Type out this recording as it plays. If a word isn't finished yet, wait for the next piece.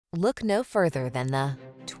Look no further than the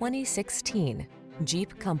 2016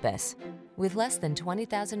 Jeep Compass. With less than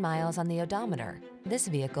 20,000 miles on the odometer, this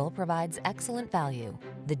vehicle provides excellent value.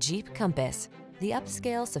 The Jeep Compass, the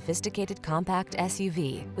upscale, sophisticated compact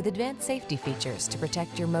SUV with advanced safety features to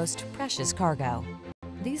protect your most precious cargo.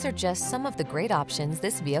 These are just some of the great options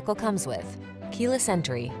this vehicle comes with: keyless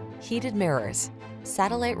entry, heated mirrors,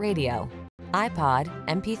 satellite radio, iPod,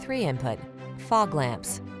 MP3 input, fog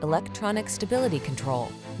lamps, electronic stability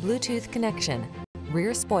control, Bluetooth connection,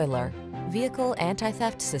 rear spoiler, vehicle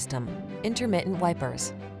anti-theft system, intermittent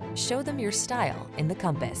wipers. Show them your style in the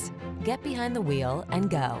Compass. Get behind the wheel and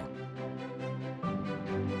go.